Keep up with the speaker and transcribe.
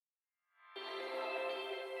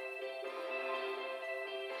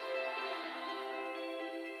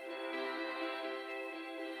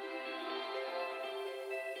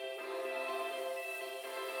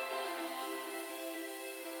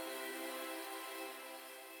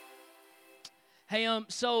Hey,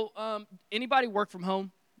 anybody work from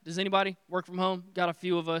home? Does anybody work from home? Got a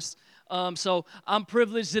few of us. So I'm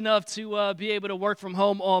privileged enough to be able to work from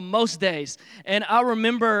home on most days. And I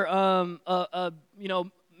remember,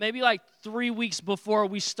 maybe like 3 weeks before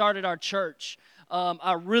we started our church,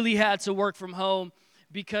 I really had to work from home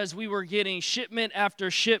because we were getting shipment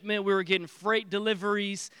after shipment. We were getting freight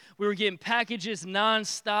deliveries. We were getting packages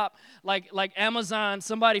nonstop. Like Amazon,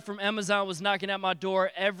 somebody from Amazon was knocking at my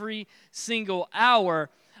door every single hour.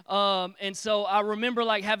 And so I remember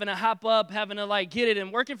like having to hop up, having to like get it.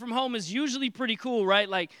 And working from home is usually pretty cool, right?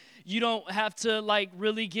 Like you don't have to like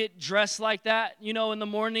really get dressed like that, in the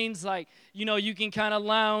mornings. Like, you can kind of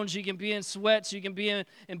lounge, you can be in sweats, you can be in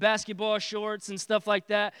basketball shorts and stuff like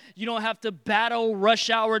that. You don't have to battle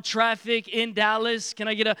rush hour traffic in Dallas. Can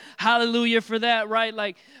I get a hallelujah for that, right?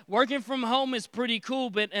 Like working from home is pretty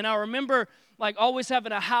cool. And I remember like always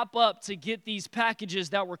having to hop up to get these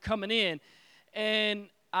packages that were coming in. And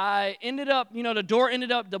I ended up,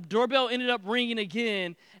 the doorbell ended up ringing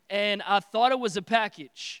again, and I thought it was a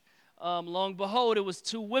package. Lo and behold, it was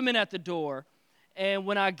two women at the door. And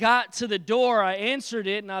when I got to the door, I answered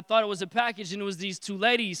it, and I thought it was a package, and it was these two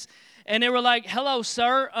ladies. And they were like, "Hello,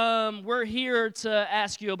 sir. We're here to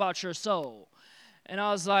ask you about your soul." And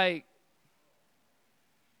I was like,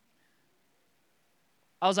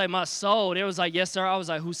 "My soul?" They was like, "Yes, sir." I was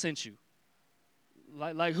like, "Who sent you?"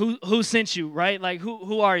 Like who sent you, right? Like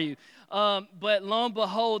who are you? But lo and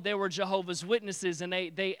behold, they were Jehovah's Witnesses, and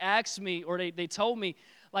they asked me, or they told me,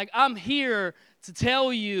 like, I'm here to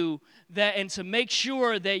tell you that and to make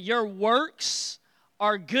sure that your works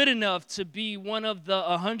are good enough to be one of the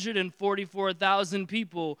 144,000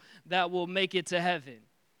 people that will make it to heaven.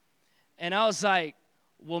 And I was like,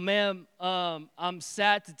 well, ma'am, I'm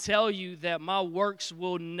sad to tell you that my works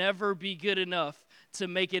will never be good enough to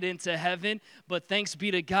make it into heaven, but thanks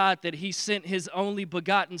be to God that he sent his only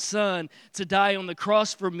begotten son to die on the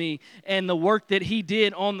cross for me, and the work that he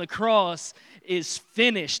did on the cross is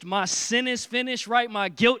finished. My sin is finished, right? My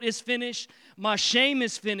guilt is finished. My shame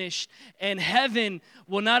is finished, and heaven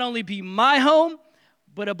will not only be my home,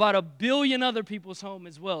 but about 1 billion other people's home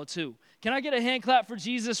as well, too. Can I get a hand clap for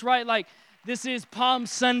Jesus, right? Like, this is Palm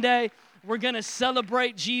Sunday. We're going to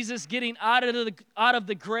celebrate Jesus getting out of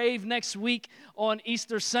the grave next week on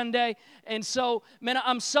Easter Sunday. And so, man,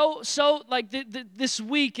 I'm so like this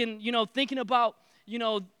week and, thinking about,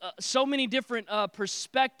 so many different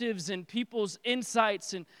perspectives and people's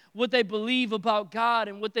insights and what they believe about God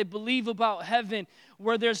and what they believe about heaven,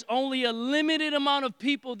 where there's only a limited amount of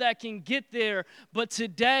people that can get there. But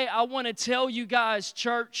today, I want to tell you guys,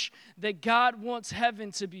 church, that God wants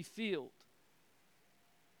heaven to be filled.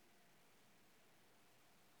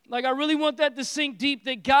 Like, I really want that to sink deep,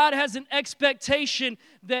 that God has an expectation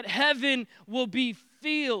that heaven will be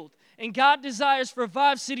filled. And God desires for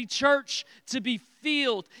Vive City Church to be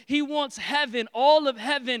filled. He wants heaven, all of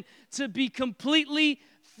heaven, to be completely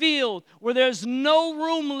filled, where there's no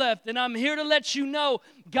room left. And I'm here to let you know,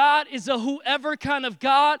 God is a whoever kind of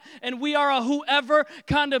God, and we are a whoever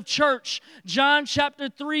kind of church. John chapter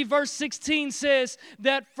 3, verse 16 says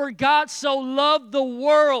that for God so loved the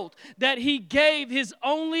world that he gave his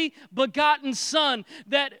only begotten son,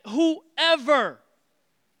 that whoever,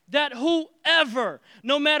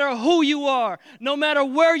 no matter who you are, no matter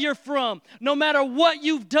where you're from, no matter what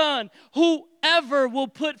you've done, whoever will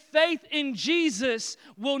put faith in Jesus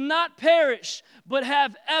will not perish, but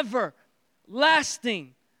have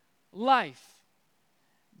everlasting life.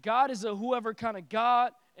 God is a whoever kind of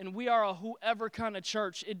God, and we are a whoever kind of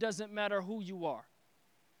church. It doesn't matter who you are.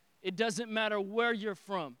 It doesn't matter where you're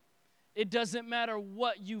from. It doesn't matter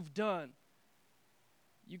what you've done.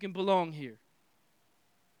 You can belong here.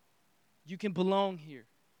 You can belong here.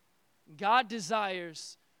 God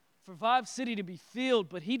desires for Vive City to be filled,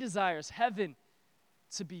 but he desires heaven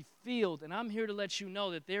to be filled. And I'm here to let you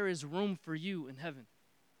know that there is room for you in heaven.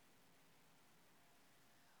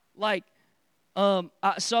 So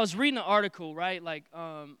I was reading an article, right?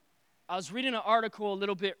 I was reading an article a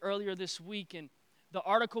little bit earlier this week, and the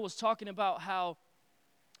article was talking about how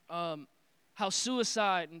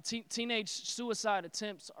suicide and teenage suicide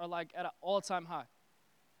attempts are like at an all-time high.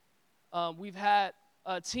 We've had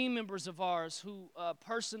team members of ours who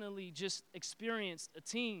personally just experienced a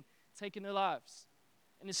teen taking their lives.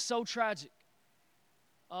 And it's so tragic.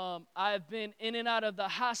 I've been in and out of the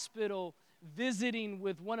hospital visiting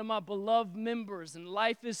with one of my beloved members, and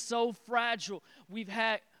life is so fragile. We've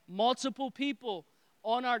had multiple people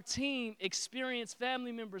on our team experience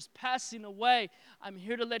family members passing away, I'm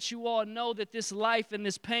here to let you all know that this life and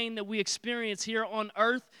this pain that we experience here on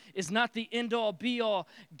earth is not the end-all, be-all.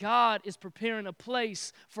 God is preparing a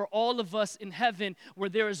place for all of us in heaven where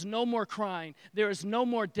there is no more crying, there is no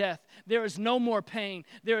more death, there is no more pain,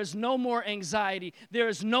 there is no more anxiety, there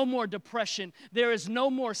is no more depression, there is no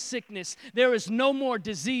more sickness, there is no more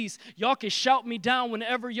disease. Y'all can shout me down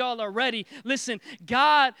whenever y'all are ready. Listen,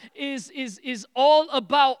 God is all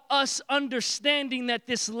about us understanding that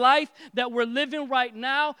this life that we're living right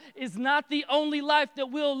now is not the only life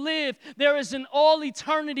that we'll live. There is an all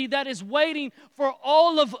eternity that is waiting for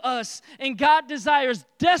all of us, and God desires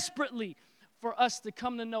desperately for us to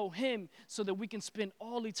come to know Him so that we can spend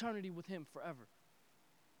all eternity with Him forever.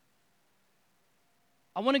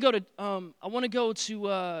 I want to go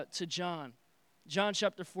to John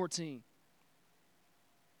chapter 14.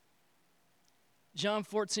 John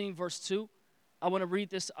 14, verse 2. I want to read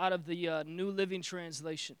this out of the New Living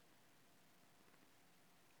Translation.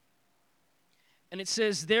 And it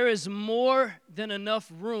says, "There is more than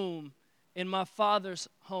enough room in my Father's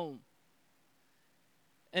home.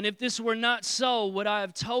 And if this were not so, would I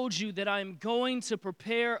have told you that I am going to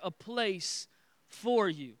prepare a place for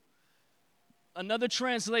you?" Another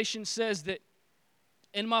translation says that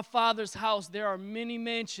in my Father's house there are many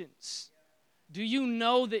mansions. Do you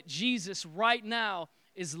know that Jesus right now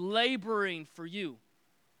is laboring for you?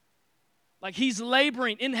 Like He's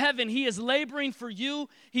laboring in heaven. He is laboring for you.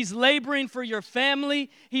 He's laboring for your family.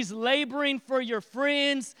 He's laboring for your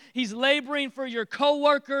friends. He's laboring for your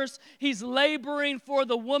coworkers. He's laboring for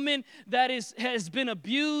the woman that has been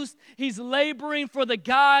abused. He's laboring for the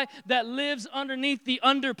guy that lives underneath the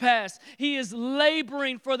underpass. He is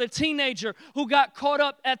laboring for the teenager who got caught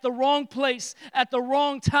up at the wrong place at the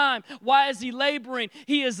wrong time. Why is He laboring?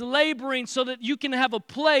 He is laboring so that you can have a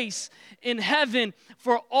place in heaven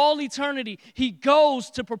for all eternity. He goes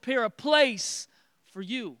to prepare a place for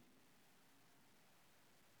you.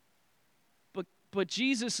 But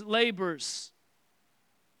Jesus labors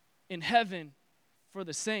in heaven for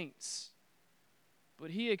the saints.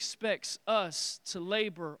 But He expects us to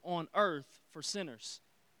labor on earth for sinners.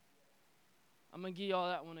 I'm going to give y'all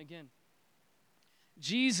that one again.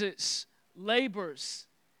 Jesus labors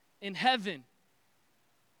in heaven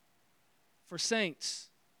for saints.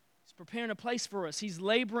 Preparing a place for us. He's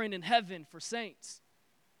laboring in heaven for saints.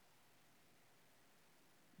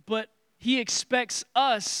 But He expects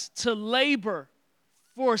us to labor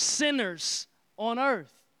for sinners on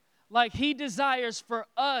earth. Like He desires for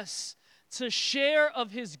us to share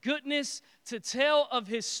of His goodness, to tell of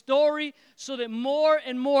His story, so that more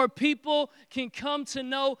and more people can come to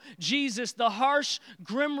know Jesus. The harsh,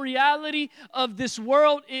 grim reality of this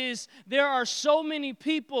world is there are so many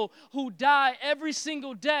people who die every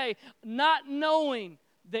single day not knowing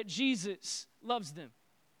that Jesus loves them.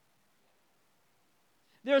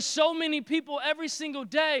 There are so many people every single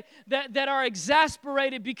day that are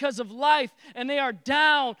exasperated because of life, and they are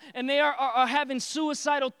down, and they are having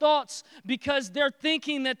suicidal thoughts because they're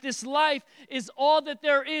thinking that this life is all that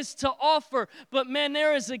there is to offer. But man,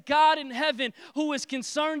 there is a God in heaven who is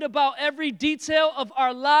concerned about every detail of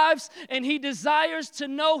our lives, and He desires to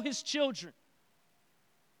know His children.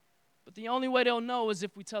 But the only way they'll know is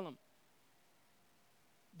if we tell them.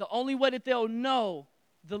 The only way that they'll know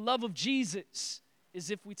the love of Jesus is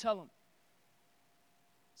if we tell them.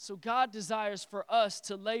 So God desires for us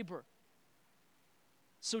to labor.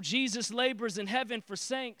 So Jesus labors in heaven for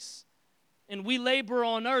saints, and we labor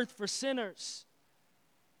on earth for sinners.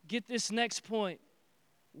 Get this next point.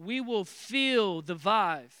 We will feel the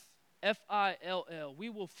vibe, F-I-L-L. We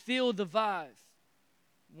will feel the vibe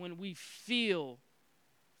when we feel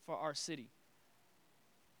for our city.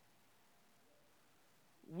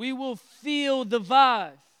 We will feel the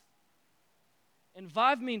vibe. And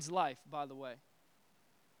vibe means life, by the way.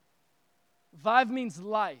 Vibe means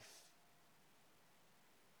life.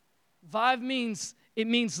 Vibe means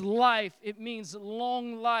life. It means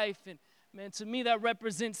long life. And man, to me that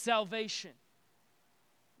represents salvation.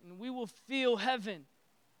 And we will feel heaven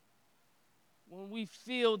when we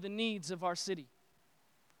feel the needs of our city.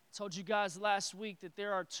 I told you guys last week that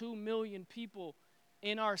there are 2 million people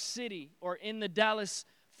in our city or in the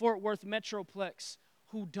Dallas-Fort Worth Metroplex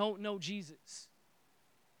who don't know Jesus.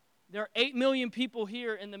 There are 8 million people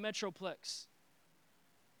here in the Metroplex,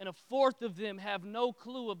 and a fourth of them have no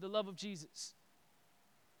clue of the love of Jesus.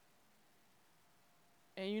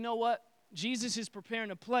 And you know what? Jesus is preparing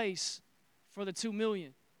a place for the 2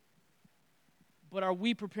 million. But are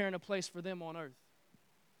we preparing a place for them on earth?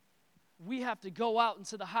 We have to go out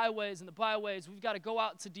into the highways and the byways. We've got to go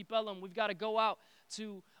out to Deep Ellum. We've got to go out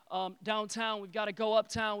to downtown. We've got to go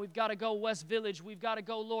uptown. We've got to go West Village. We've got to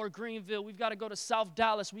go Lower Greenville. We've got to go to South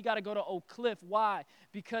Dallas. We've got to go to Oak Cliff. Why?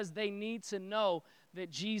 Because they need to know that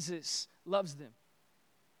Jesus loves them.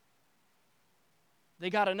 They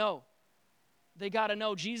got to know. They got to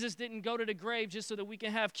know. Jesus didn't go to the grave just so that we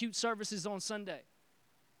can have cute services on Sunday.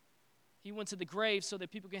 He went to the grave so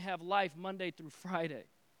that people can have life Monday through Friday.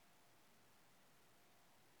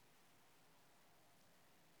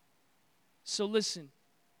 So listen,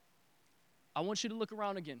 I want you to look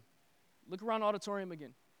around again. Look around the auditorium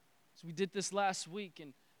again. So we did this last week,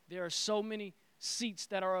 and there are so many seats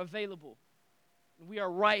that are available. We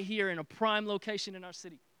are right here in a prime location in our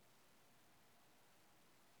city.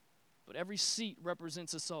 But every seat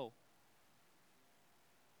represents a soul.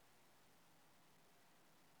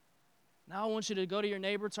 Now I want you to go to your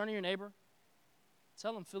neighbor, turn to your neighbor,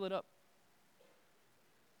 tell them, fill it up.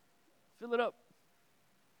 Fill it up.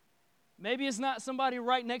 Maybe it's not somebody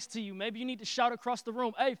right next to you. Maybe you need to shout across the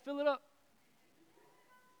room, hey, fill it up.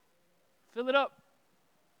 Fill it up.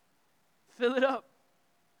 Fill it up.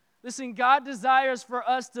 Listen, God desires for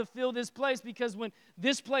us to fill this place because when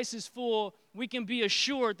this place is full, we can be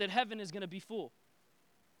assured that heaven is going to be full.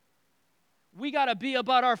 We got to be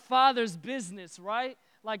about our Father's business, right?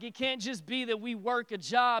 Like it can't just be that we work a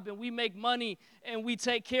job and we make money and we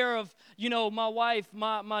take care of, my wife,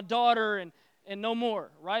 my daughter, and no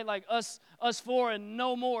more, right? Like us four and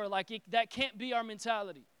no more. Like that can't be our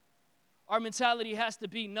mentality. Our mentality has to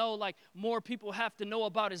be, no, like more people have to know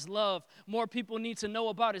about his love. More people need to know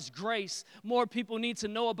about his grace. More people need to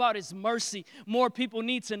know about his mercy. More people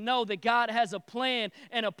need to know that God has a plan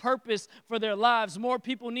and a purpose for their lives. More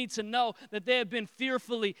people need to know that they have been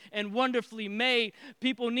fearfully and wonderfully made.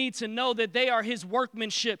 People need to know that they are his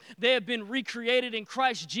workmanship. They have been recreated in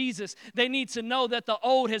Christ Jesus. They need to know that the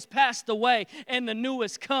old has passed away and the new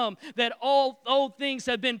has come. That all old things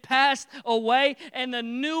have been passed away and the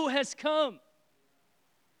new has come.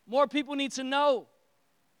 More people need to know.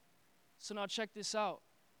 So now check this out.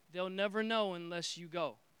 They'll never know unless you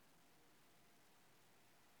go.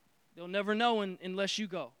 They'll never know unless you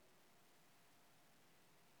go.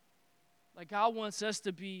 Like God wants us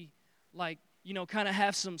to be like, kind of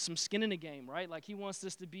have some skin in the game, right? Like he wants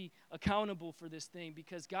us to be accountable for this thing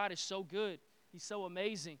because God is so good. He's so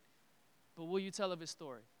amazing. But will you tell of his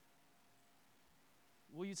story?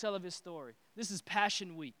 Will you tell of his story? This is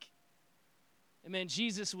Passion Week. And man,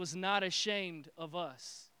 Jesus was not ashamed of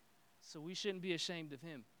us, so we shouldn't be ashamed of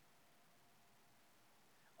him.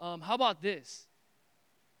 How about this?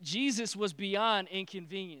 Jesus was beyond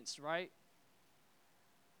inconvenience, right?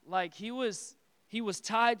 Like he was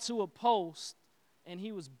tied to a post and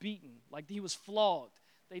he was beaten, like he was flogged.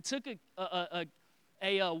 They took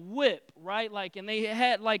a whip, right? Like, and they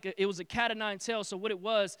had it was a cat o' nine tails. So what it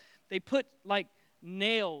was, they put like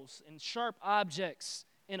nails and sharp objects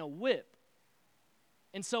in a whip.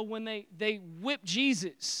 And so when they whipped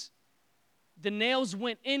Jesus, the nails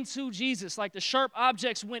went into Jesus, like the sharp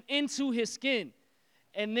objects went into his skin.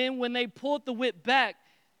 And then when they pulled the whip back,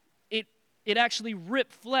 it actually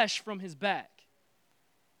ripped flesh from his back.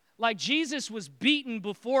 Like Jesus was beaten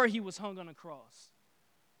before he was hung on a cross.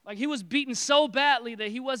 Like he was beaten so badly that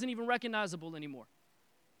he wasn't even recognizable anymore.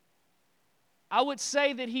 I would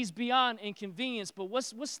say that he's beyond inconvenience, but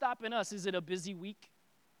what's stopping us? Is it a busy week?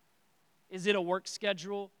 Is it a work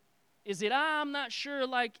schedule? Is it, I'm not sure,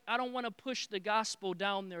 like, I don't want to push the gospel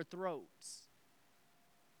down their throats.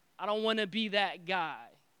 I don't want to be that guy.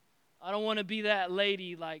 I don't want to be that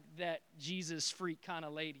lady, like that Jesus freak kind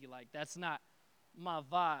of lady. Like, that's not my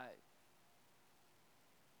vibe.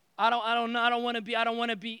 I don't want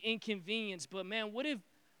to be inconvenienced. But man,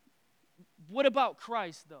 what about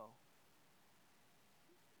Christ though?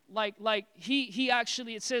 Like he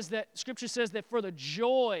actually, it says that, Scripture says that for the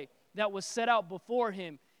joy that was set out before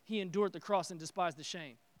him, he endured the cross and despised the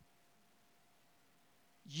shame.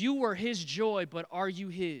 You were his joy, but are you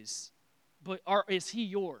his? Is he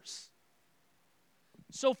yours?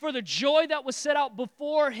 So for the joy that was set out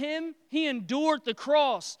before him, he endured the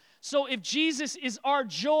cross. So if Jesus is our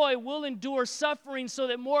joy, we'll endure suffering so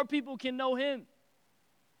that more people can know him.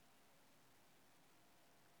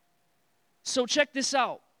 So check this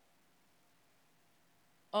out.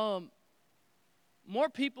 More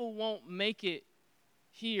people won't make it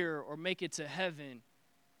here or make it to heaven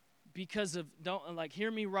because of,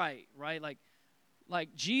 hear me right?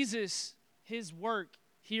 Like Jesus, his work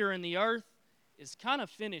here in the earth is kind of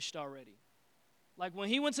finished already. Like when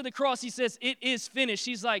he went to the cross, he says, it is finished.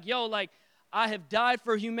 He's like, I have died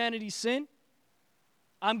for humanity's sin.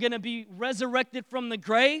 I'm going to be resurrected from the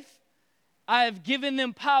grave. I have given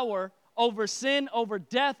them power over sin, over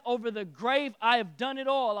death, over the grave. I have done it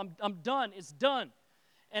all. I'm done. It's done.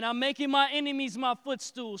 And I'm making my enemies my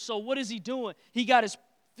footstool. So what is he doing? He got his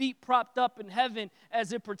feet propped up in heaven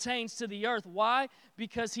as it pertains to the earth. Why?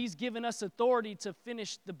 Because he's given us authority to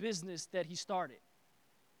finish the business that he started.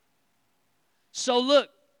 So look,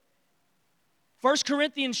 1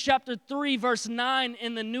 Corinthians chapter 3, verse 9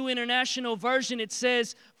 in the New International Version, it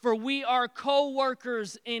says, "For we are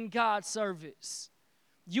co-workers in God's service."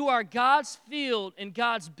 You are God's field and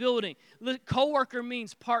God's building. Look, co-worker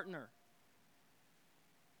means partner.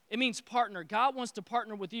 It means partner. God wants to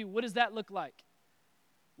partner with you. What does that look like?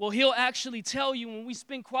 Well, he'll actually tell you when we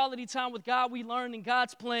spend quality time with God, we learn in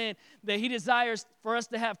God's plan that he desires for us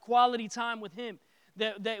to have quality time with him,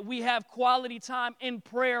 that we have quality time in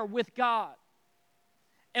prayer with God.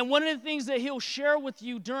 And one of the things that he'll share with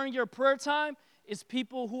you during your prayer time is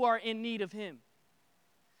people who are in need of him.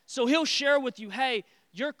 So he'll share with you, hey,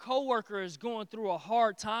 your coworker is going through a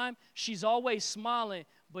hard time. She's always smiling,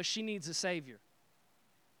 but she needs a Savior.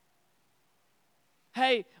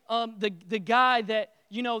 Hey, the guy that,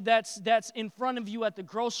 that's in front of you at the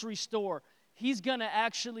grocery store, he's going to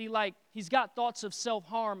actually, he's got thoughts of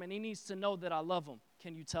self-harm, and he needs to know that I love him.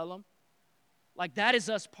 Can you tell him? That is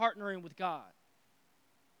us partnering with God.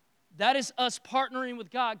 That is us partnering with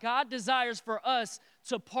God. God desires for us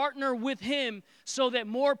to partner with him so that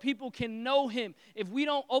more people can know him. If we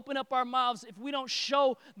don't open up our mouths, if we don't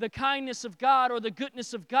show the kindness of God or the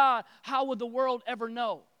goodness of God, how would the world ever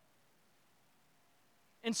know?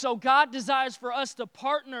 And so God desires for us to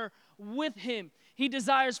partner with him. He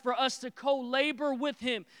desires for us to co-labor with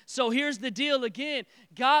him. So here's the deal again.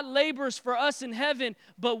 God labors for us in heaven,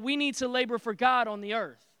 but we need to labor for God on the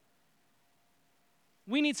earth.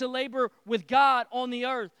 We need to labor with God on the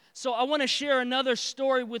earth. So I want to share another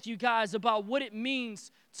story with you guys about what it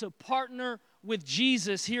means to partner with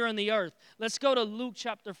Jesus here on the earth. Let's go to Luke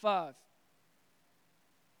chapter 5.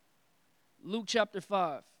 Luke chapter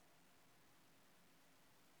 5.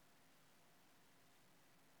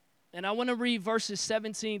 And I want to read verses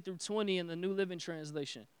 17 through 20 in the New Living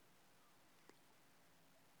Translation.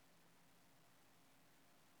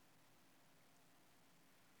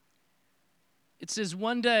 It says,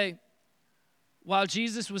 one day, while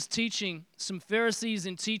Jesus was teaching, some Pharisees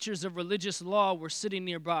and teachers of religious law were sitting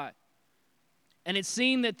nearby. And it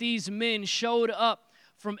seemed that these men showed up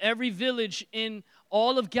from every village in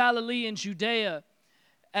all of Galilee and Judea,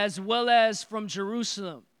 as well as from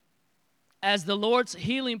Jerusalem. As the Lord's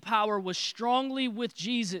healing power was strongly with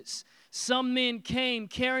Jesus, some men came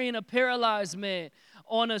carrying a paralyzed man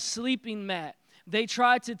on a sleeping mat. They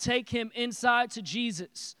tried to take him inside to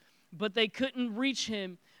Jesus, but they couldn't reach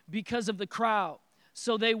him because of the crowd.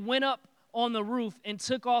 So they went up on the roof and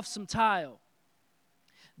took off some tile.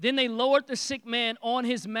 Then they lowered the sick man on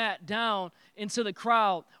his mat down into the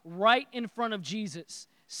crowd right in front of Jesus.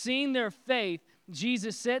 Seeing their faith,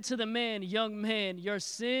 Jesus said to the man, "Young man, your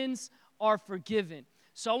sins are forgiven."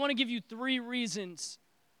 So I want to give you 3 reasons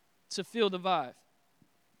to feel the vibe.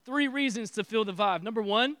 3 reasons to feel the vibe. Number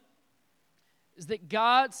 1 is that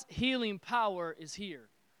God's healing power is here.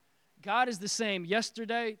 God is the same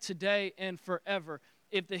yesterday, today, and forever.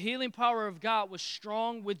 If the healing power of God was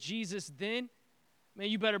strong with Jesus then, man,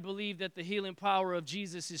 you better believe that the healing power of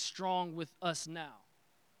Jesus is strong with us now.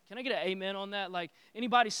 Can I get an amen on that?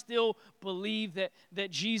 Anybody still believe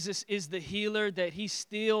that Jesus is the healer, that he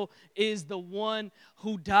still is the one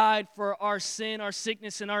who died for our sin, our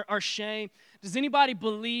sickness, and our shame? Does anybody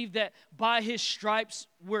believe that by his stripes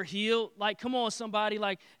we're healed? Come on, somebody.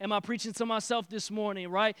 Am I preaching to myself this morning,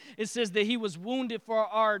 right? It says that he was wounded for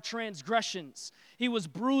our transgressions. He was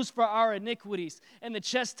bruised for our iniquities. And the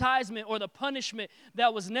chastisement or the punishment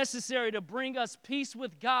that was necessary to bring us peace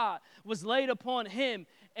with God was laid upon him.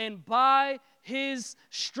 And by his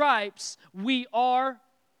stripes we're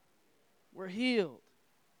healed.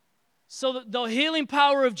 So the healing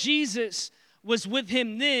power of Jesus was with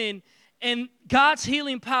him then, and God's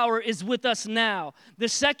healing power is with us now. The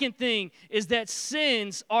second thing is that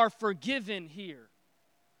sins are forgiven here.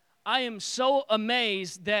 I am so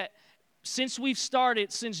amazed that since we've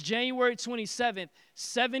started, since January 27th,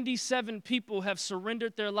 77 people have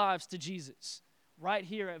surrendered their lives to Jesus right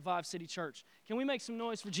here at Vive City Church. Can we make some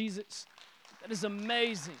noise for Jesus? That is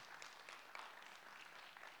amazing.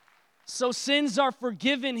 So sins are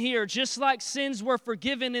forgiven here, just like sins were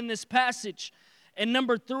forgiven in this passage. And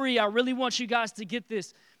number 3, I really want you guys to get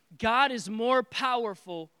this. God is more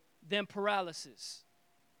powerful than paralysis.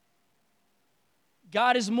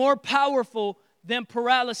 God is more powerful than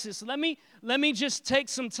paralysis. Let me just take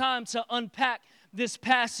some time to unpack this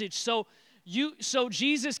passage. So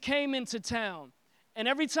Jesus came into town, And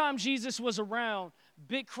every time Jesus was around,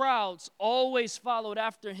 big crowds always followed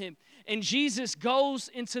after him. And Jesus goes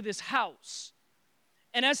into this house.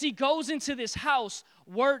 And as he goes into this house,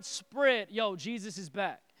 word spread, yo, Jesus is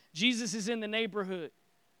back. Jesus is in the neighborhood.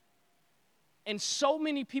 And so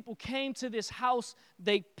many people came to this house.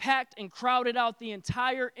 They packed and crowded out the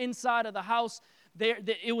entire inside of the house.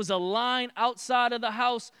 It was a line outside of the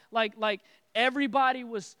house. Like everybody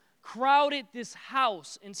was crowded this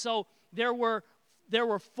house. And so there were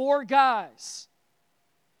 4 guys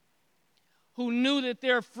who knew that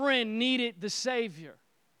their friend needed the Savior.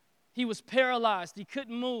 He was paralyzed. He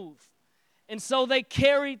couldn't move. And so they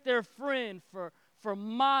carried their friend for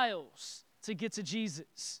miles to get to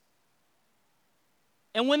Jesus.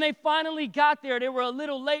 And when they finally got there, they were a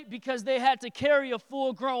little late because they had to carry a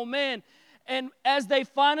full-grown man. And as they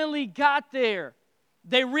finally got there,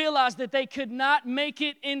 they realized that they could not make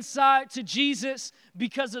it inside to Jesus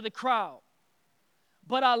because of the crowd.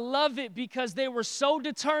 But I love it because they were so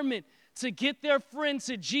determined to get their friend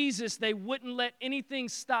to Jesus, they wouldn't let anything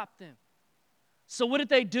stop them. So what did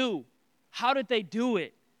they do? How did they do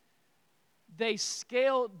it? They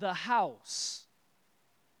scaled the house.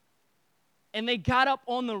 And they got up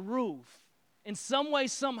on the roof. In some way,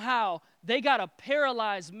 somehow, they got a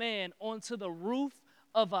paralyzed man onto the roof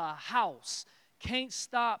of a house. Can't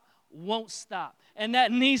stop, won't stop. And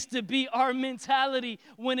that needs to be our mentality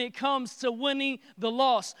when it comes to winning the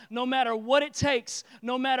loss. No matter what it takes,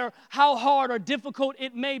 no matter how hard or difficult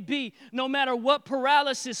it may be, no matter what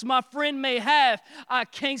paralysis my friend may have, I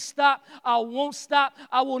can't stop, I won't stop.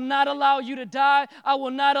 I will not allow you to die. I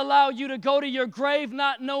will not allow you to go to your grave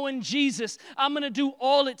not knowing Jesus. I'm going to do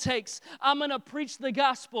all it takes. I'm going to preach the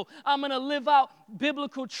gospel. I'm going to live out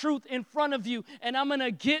biblical truth in front of you, and I'm going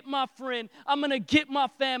to get my friend. I'm going to get my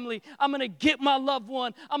family. I'm going to get my loved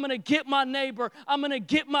one. I'm going to get my neighbor. I'm going to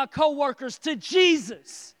get my coworkers to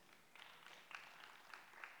Jesus.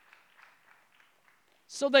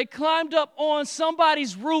 So they climbed up on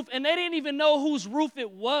somebody's roof, and they didn't even know whose roof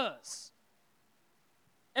it was.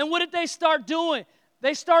 And what did they start doing?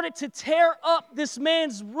 They started to tear up this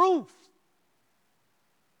man's roof.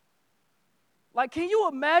 Like, can you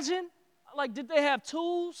imagine? Like, did they have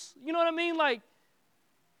tools? You know what I mean? Like,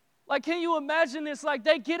 can you imagine this? Like,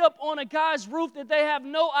 they get up on a guy's roof that they have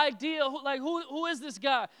no idea. Who is this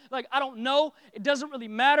guy? Like, I don't know. It doesn't really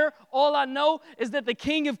matter. All I know is that the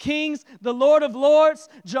King of Kings, the Lord of Lords,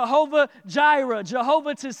 Jehovah Jireh,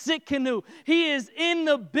 Jehovah Tsidkenu, he is in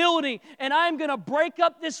the building, and I'm going to break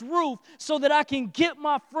up this roof so that I can get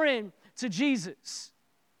my friend to Jesus.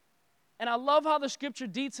 And I love how the scripture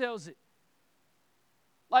details it.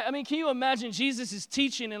 Like, I mean, can you imagine Jesus is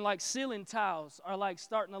teaching and like ceiling tiles are like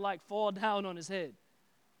starting to like fall down on his head?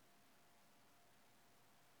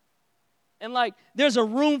 And like there's a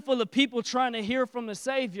room full of people trying to hear from the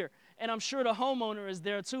Savior. And I'm sure the homeowner is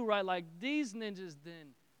there too, right? Like, these ninjas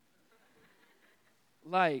then.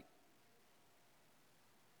 Like,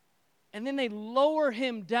 and then they lower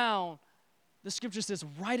him down, the scripture says,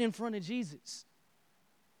 right in front of Jesus.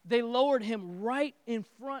 They lowered him right in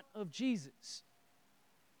front of Jesus.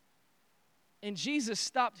 And Jesus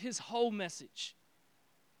stopped his whole message.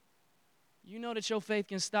 You know that your faith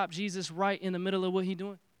can stop Jesus right in the middle of what he's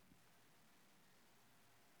doing?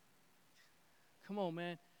 Come on,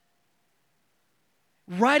 man.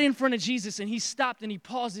 Right in front of Jesus, and he stopped and he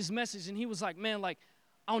paused his message, and he was like, man, like,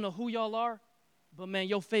 I don't know who y'all are, but man,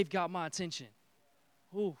 your faith got my attention.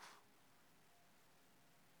 Ooh.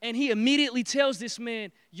 And he immediately tells this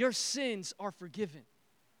man, your sins are forgiven.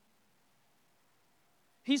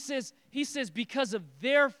 He says, because of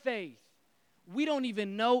their faith, we don't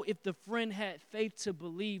even know if the friend had faith to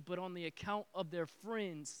believe, but on the account of their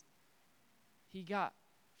friends, he got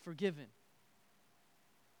forgiven.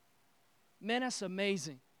 Man, that's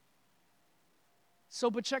amazing.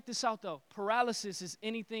 So, but check this out though. Paralysis is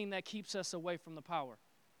anything that keeps us away from the power.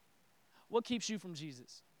 What keeps you from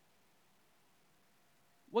Jesus?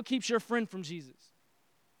 What keeps your friend from Jesus?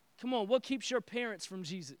 Come on, what keeps your parents from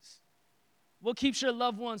Jesus? What keeps your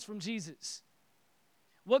loved ones from Jesus?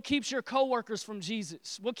 What keeps your coworkers from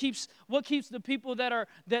Jesus? What keeps the people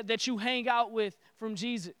that you hang out with from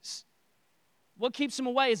Jesus? What keeps them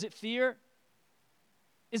away? Is it fear?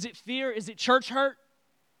 Is it fear? Is it church hurt?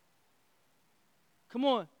 Come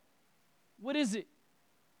on. What is it?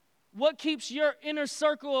 What keeps your inner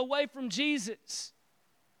circle away from Jesus?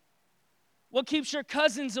 What keeps your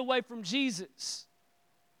cousins away from Jesus?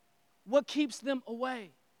 What keeps them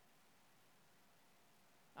away?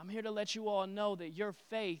 I'm here to let you all know that your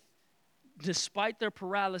faith, despite their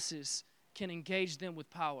paralysis, can engage them with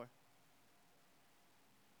power.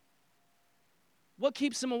 What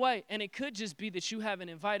keeps them away? And it could just be that you haven't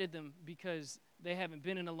invited them because they haven't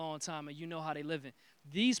been in a long time and you know how they living.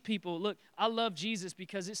 These people, look, I love Jesus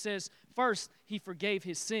because it says first he forgave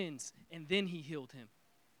his sins and then he healed him.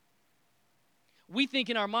 We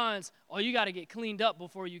think in our minds, oh, you got to get cleaned up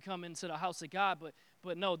before you come into the house of God.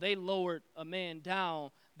 But no, they lowered a man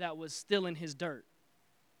down that was still in his dirt.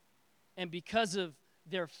 And because of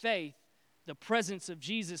their faith, the presence of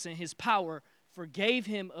Jesus and his power forgave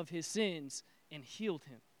him of his sins and healed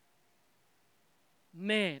him.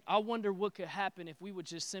 Man, I wonder what could happen if we would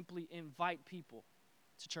just simply invite people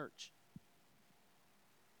to church.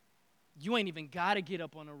 You ain't even got to get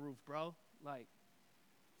up on the roof, bro. Like,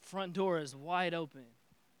 front door is wide open.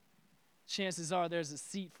 Chances are there's a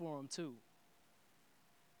seat for them too.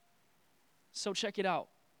 So check it out.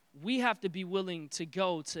 We have to be willing to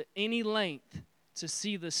go to any length to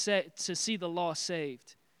see the lost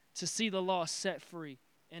saved, to see the lost set free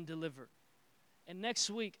and delivered. And next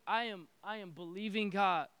week, I am believing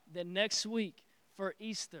God that next week for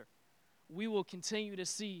Easter, we will continue to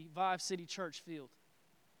see Vive City Church filled.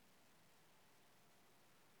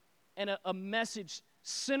 And a message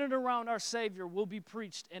centered around our Savior will be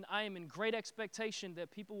preached, and I am in great expectation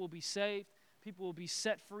that people will be saved, people will be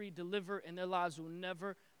set free, delivered, and their lives will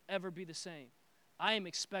never, ever be the same. I am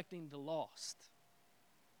expecting the lost.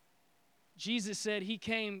 Jesus said he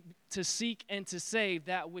came to seek and to save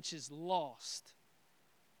that which is lost.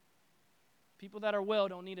 People that are well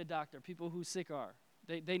don't need a doctor. People who sick are.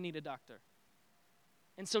 They need a doctor.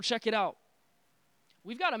 And so check it out.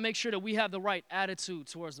 We've got to make sure that we have the right attitude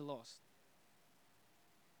towards the lost.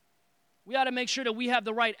 We got to make sure that we have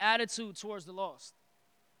the right attitude towards the lost.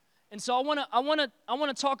 And so I want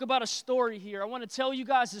to talk about a story here. I want to tell you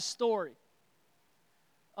guys a story.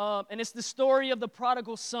 And it's the story of the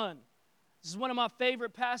prodigal son. This is one of my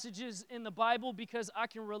favorite passages in the Bible because I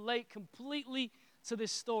can relate completely to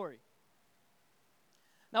this story.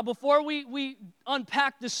 Now, before we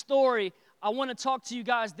unpack the story, I want to talk to you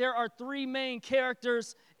guys. There are three main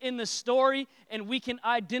characters in the story, and we can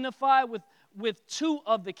identify with two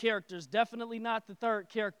of the characters, definitely not the third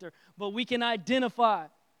character, but we can identify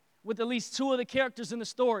with at least two of the characters in the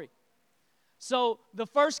story. So the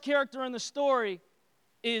first character in the story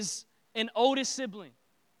is an oldest sibling.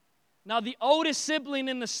 Now, the oldest sibling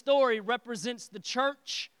in the story represents the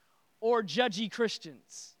church or judgy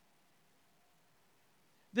Christians.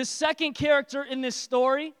 The second character in this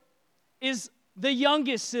story is the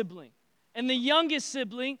youngest sibling. And the youngest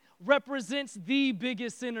sibling represents the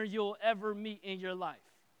biggest sinner you'll ever meet in your life.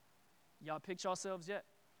 Y'all picked yourselves yet?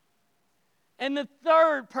 And the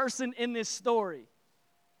third person in this story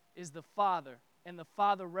is the father. And the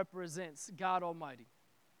father represents God Almighty.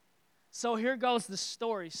 So here goes the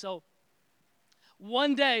story. So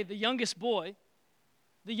one day, the youngest boy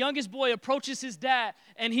approaches his dad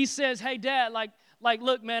and he says, "Hey, Dad, like,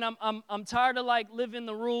 look, man, I'm tired of living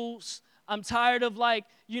the rules. I'm tired of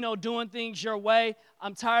doing things your way.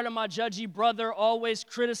 I'm tired of my judgy brother always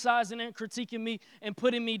criticizing and critiquing me and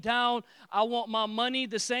putting me down. I want my money,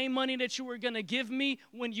 the same money that you were going to give me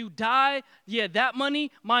when you die. Yeah, that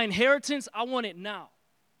money, my inheritance, I want it now."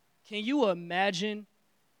 Can you imagine?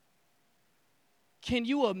 Can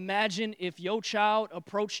you imagine if your child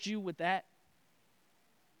approached you with that?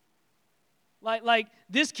 Like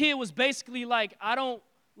this kid was basically like,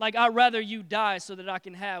 I'd rather you die so that I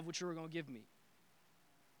can have what you were going to give me.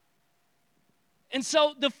 And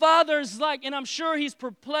so the father's like, and I'm sure he's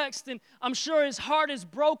perplexed, and I'm sure his heart is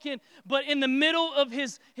broken, but in the middle of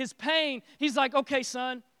his pain, he's like, "Okay,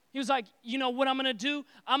 son." He was like, "You know what I'm going to do?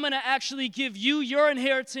 I'm going to actually give you your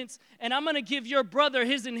inheritance, and I'm going to give your brother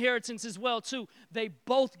his inheritance as well, too." They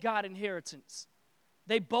both got inheritance.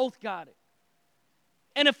 They both got it.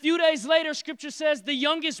 And a few days later, Scripture says the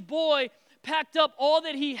youngest boy packed up all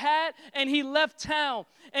that he had, and he left town,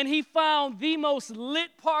 and he found the most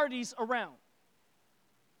lit parties around.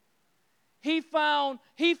 He found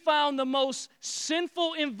the most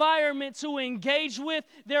sinful environment to engage with.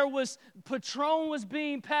 Patron was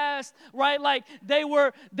being passed, right? Like they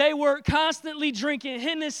were constantly drinking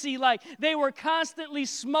Hennessy, like they were constantly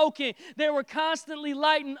smoking, they were constantly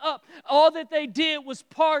lighting up. All that they did was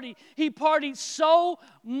party. He partied so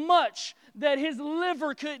much that his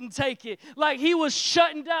liver couldn't take it. Like he was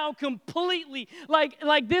shutting down completely.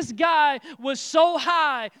 Like this guy was so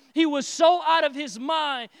high, he was so out of his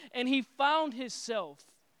mind, and he found himself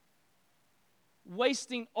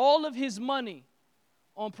wasting all of his money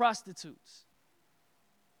on prostitutes.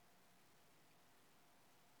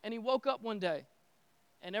 And he woke up one day,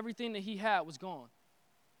 and everything that he had was gone.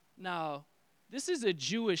 Now, this is a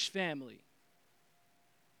Jewish family.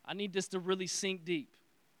 I need this to really sink deep.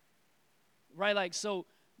 right? Like, so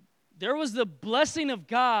there was the blessing of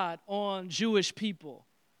God on Jewish people.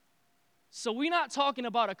 So we're not talking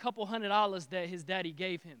about a couple $100 that his daddy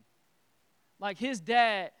gave him. Like, his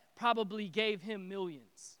dad probably gave him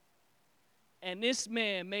millions. And this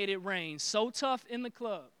man made it rain so tough in the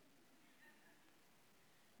club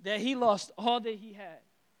that he lost all that he had.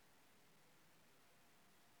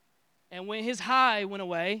 And when his high went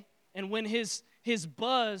away, and when his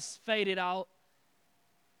buzz faded out,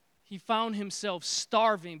 he found himself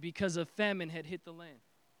starving because a famine had hit the land.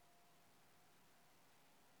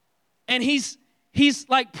 And he's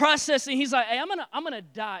like processing. He's like, hey, I'm gonna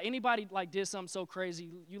die. Anybody like did something so crazy?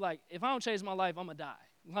 You like, if I don't change my life, I'm gonna die.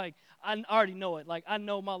 Like, I already know it. Like, I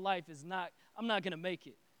know my life is not, I'm not gonna make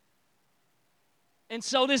it. And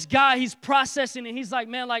so this guy, he's processing and he's like,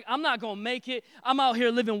 man, like, I'm not going to make it. I'm out here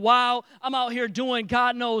living wild. I'm out here doing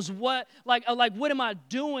God knows what. Like what am I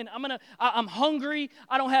doing? I'm hungry.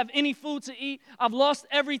 I don't have any food to eat. I've lost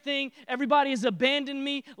everything. Everybody has abandoned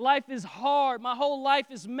me. Life is hard. My whole life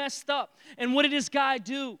is messed up. And what did this guy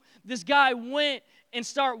do? This guy went and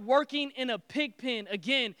start working in a pig pen.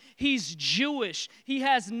 Again, he's Jewish. He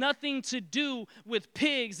has nothing to do with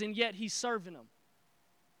pigs, and yet he's serving them.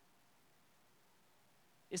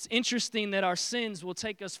 It's interesting that our sins will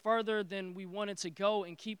take us further than we wanted to go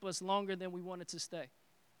and keep us longer than we wanted to stay.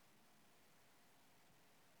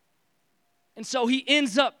 And so he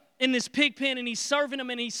ends up in this pig pen and he's serving them,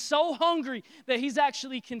 and he's so hungry that he's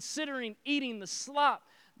actually considering eating the slop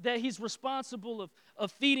that he's responsible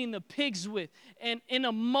of feeding the pigs with. And in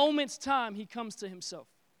a moment's time, he comes to himself.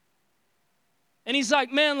 And he's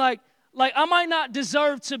like, man, like I might not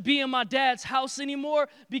deserve to be in my dad's house anymore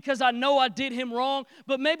because I know I did him wrong,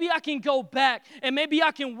 but maybe I can go back and maybe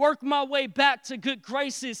I can work my way back to good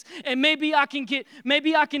graces, and maybe I can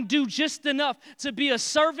do just enough to be a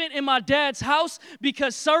servant in my dad's house,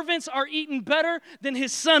 because servants are eating better than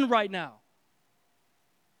his son right now.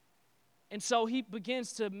 And so he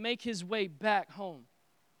begins to make his way back home,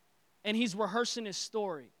 and he's rehearsing his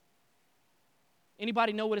story.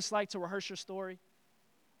 Anybody know what it's like to rehearse your story?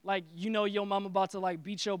 Like, you know your mom about to, like,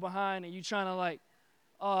 beat your behind, and you trying to, like,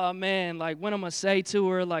 oh, man, like, what I'm going to say to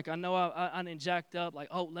her? Like, I know I done jacked up. Like,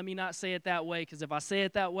 oh, let me not say it that way, because if I say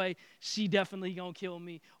it that way, she definitely going to kill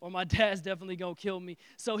me, or my dad's definitely going to kill me.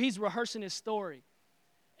 So he's rehearsing his story,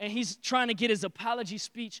 and he's trying to get his apology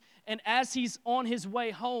speech. And as he's on his way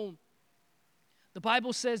home, the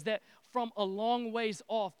Bible says that from a long ways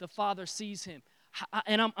off, the father sees him.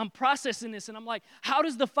 And I'm processing this, and I'm like, how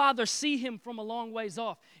does the father see him from a long ways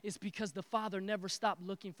off? It's because the father never stopped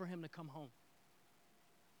looking for him to come home.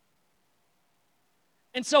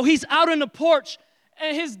 And so he's out on the porch,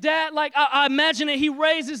 and his dad, like, I imagine it, he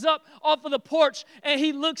raises up off of the porch, and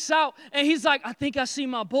he looks out, and he's like, I think I see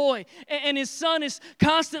my boy. And his son is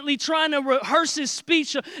constantly trying to rehearse his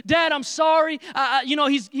speech. Dad, I'm sorry.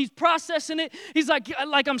 He's processing it. He's like,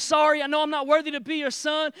 I'm sorry. I know I'm not worthy to be your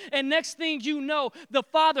son. And next thing you know, the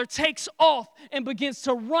father takes off and begins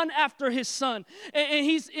to run after his son. And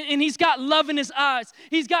he's got love in his eyes.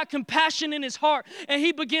 He's got compassion in his heart. And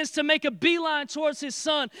he begins to make a beeline towards his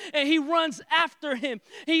son, and he runs after him.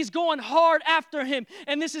 He's going hard after him.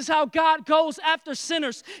 And this is how God goes after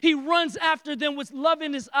sinners. He runs after them with love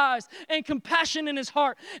in his eyes and compassion in his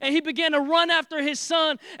heart. And he began to run after his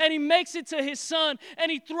son, and he makes it to his son, and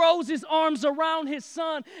he throws his arms around his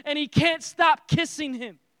son, and he can't stop kissing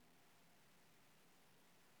him.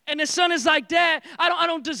 And the son is like, Dad, I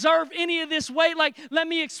don't deserve any of this. Wait, like, let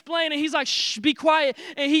me explain. And he's like, shh, be quiet.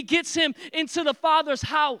 And he gets him into the father's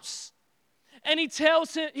house. And he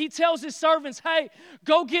tells his servants, hey,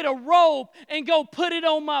 go get a robe and go put it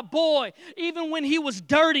on my boy. Even when he was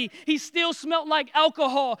dirty, he still smelled like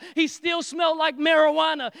alcohol. He still smelled like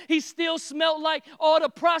marijuana. He still smelled like all the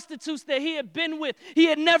prostitutes that he had been with. He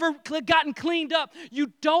had never gotten cleaned up.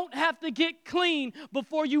 You don't have to get clean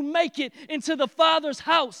before you make it into the Father's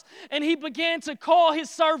house. And he began to call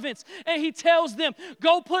his servants, and he tells them,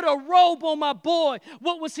 go put a robe on my boy.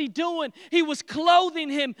 What was he doing? He was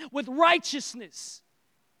clothing him with righteousness.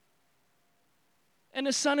 And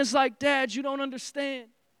the son is like, Dad, you don't understand.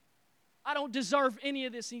 I don't deserve any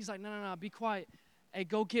of this. And he's like, no, be quiet. Hey,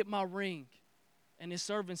 go get my ring. And his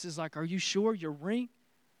servants is like, are you sure, your ring?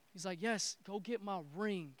 He's like, yes, go get my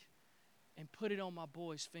ring and put it on my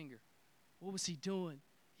boy's finger. What was he doing?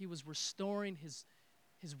 He was restoring his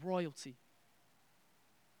royalty.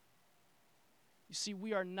 You see,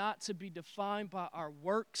 we are not to be defined by our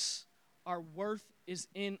works. Our worth is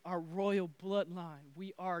in our royal bloodline.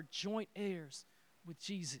 We are joint heirs with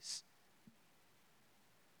Jesus.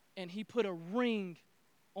 And he put a ring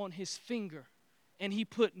on his finger, and he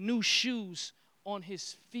put new shoes on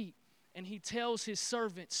his feet. and he tells his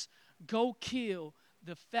servants, go kill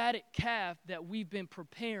the fatted calf that we've been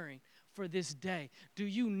preparing for this day. Do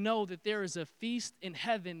you know that there is a feast in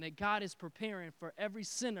heaven that God is preparing for every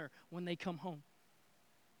sinner when they come home?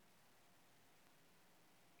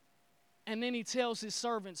 And then he tells his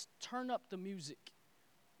servants, turn up the music.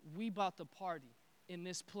 We about to party in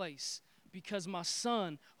this place because my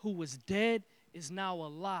son who was dead is now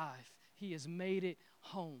alive. He has made it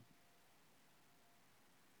home.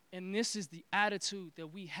 And this is the attitude that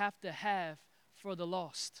we have to have for the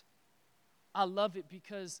lost. I love it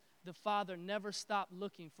because the Father never stopped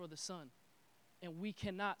looking for the Son. And we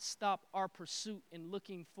cannot stop our pursuit in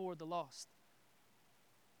looking for the lost.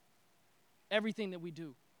 Everything that we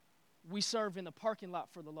do, we serve in the parking lot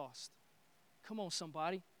for the lost. Come on,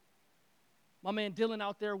 somebody. My man Dylan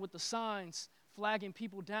out there with the signs, flagging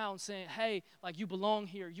people down, saying, hey, like you belong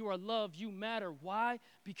here, you are loved, you matter. Why?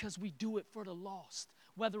 Because we do it for the lost.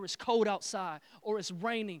 Whether it's cold outside or it's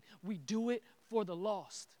raining, we do it for the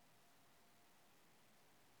lost.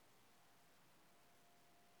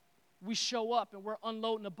 We show up and we're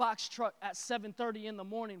unloading a box truck at 7:30 in the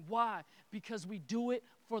morning. Why? Because we do it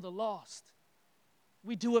for the lost.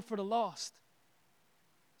 We do it for the lost.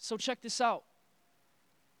 So check this out.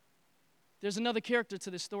 There's another character to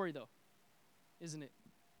this story, though, isn't it?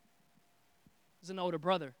 There's an older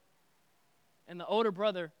brother. And the older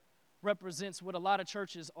brother represents what a lot of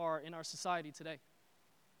churches are in our society today.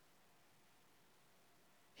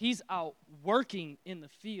 He's out working in the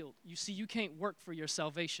field. You see, you can't work for your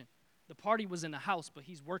salvation. The party was in the house, but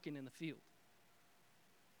he's working in the field.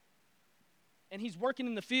 And he's working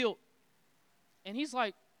in the field, and he's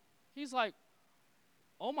like,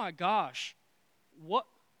 oh my gosh,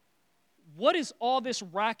 what is all this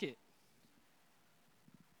racket?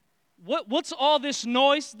 What's all this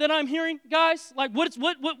noise that I'm hearing, guys? Like, what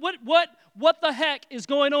the heck is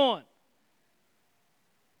going on?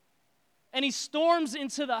 And he storms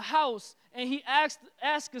into the house, and he asks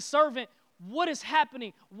a servant, what is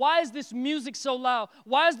happening? Why is this music so loud?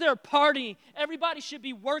 Why is there partying? Everybody should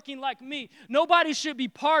be working like me. Nobody should be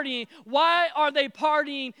partying. Why are they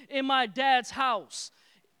partying in my dad's house?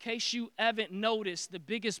 In case you haven't noticed, the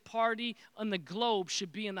biggest party on the globe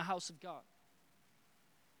should be in the house of God.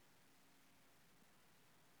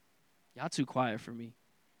 Y'all too quiet for me.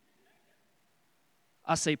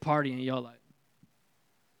 I say party and y'all like.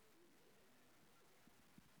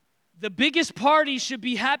 The biggest party should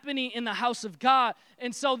be happening in the house of God.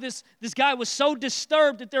 And so this guy was so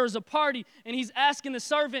disturbed that there was a party, and he's asking the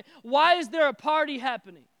servant, why is there a party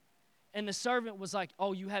happening? And the servant was like,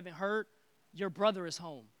 oh, you haven't heard? Your brother is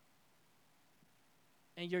home.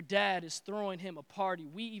 And your dad is throwing him a party.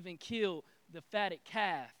 We even killed the fatted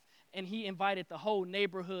calf, and he invited the whole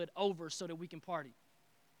neighborhood over so that we can party.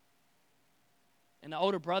 And the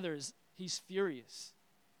older brother, he's furious.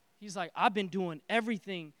 He's like, I've been doing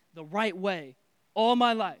everything the right way all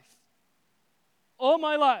my life. All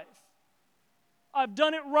my life. I've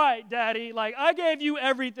done it right, Daddy. Like, I gave you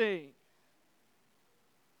everything.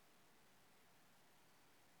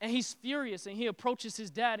 And he's furious, and he approaches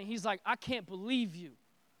his dad, and he's like, I can't believe you.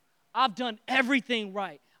 I've done everything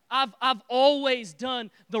right. I've always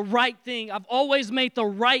done the right thing. I've always made the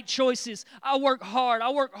right choices. I work hard.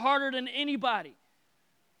 I work harder than anybody.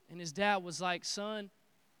 And his dad was like, son,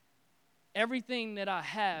 everything that I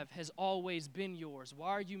have has always been yours. Why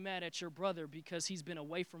are you mad at your brother? Because he's been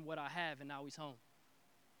away from what I have and now he's home.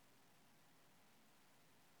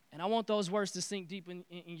 And I want those words to sink deep in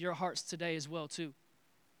your hearts today as well, too.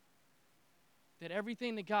 That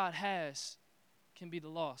everything that God has can be the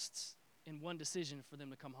lost's in one decision for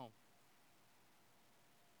them to come home.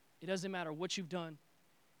 It doesn't matter what you've done.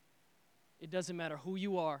 It doesn't matter who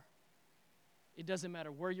you are. It doesn't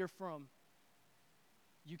matter where you're from.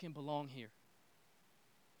 You can belong here.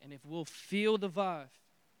 And if we'll feel the vibe,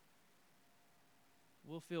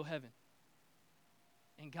 we'll feel heaven.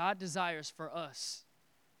 And God desires for us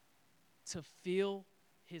to feel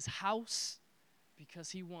his house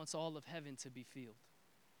because he wants all of heaven to be filled.